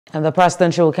And the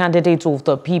presidential candidate of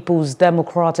the People's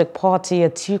Democratic Party,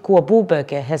 Atiku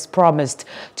Abubakar, has promised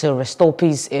to restore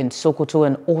peace in Sokoto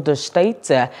and other states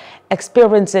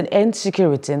experiencing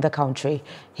insecurity in the country.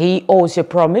 He also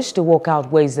promised to work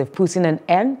out ways of putting an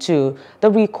end to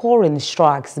the recurring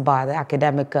strikes by the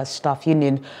Academic Staff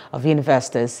Union of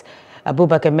Universities.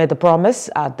 Abubakar made the promise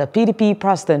at the P.D.P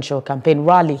presidential campaign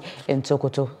rally in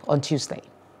Sokoto on Tuesday.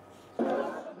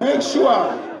 Make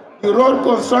sure the road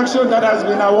construction that has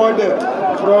been awarded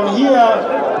from here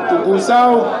to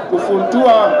Gusau to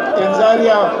Funtua and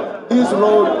Zaria, this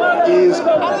road is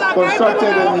constructed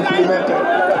and implemented.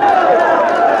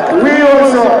 We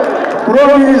also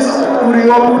promise to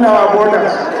reopen our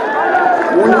borders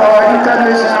with our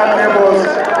international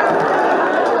neighbors.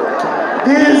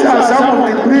 These are some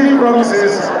of the three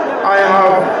promises I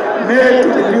have made to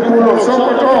the people of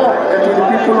Sokoto and to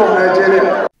the people of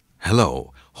Nigeria.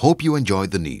 Hello, hope you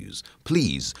enjoyed the news.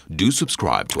 Please do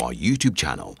subscribe to our YouTube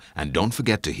channel and don't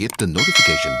forget to hit the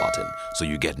notification button so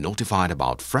you get notified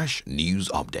about fresh news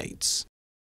updates.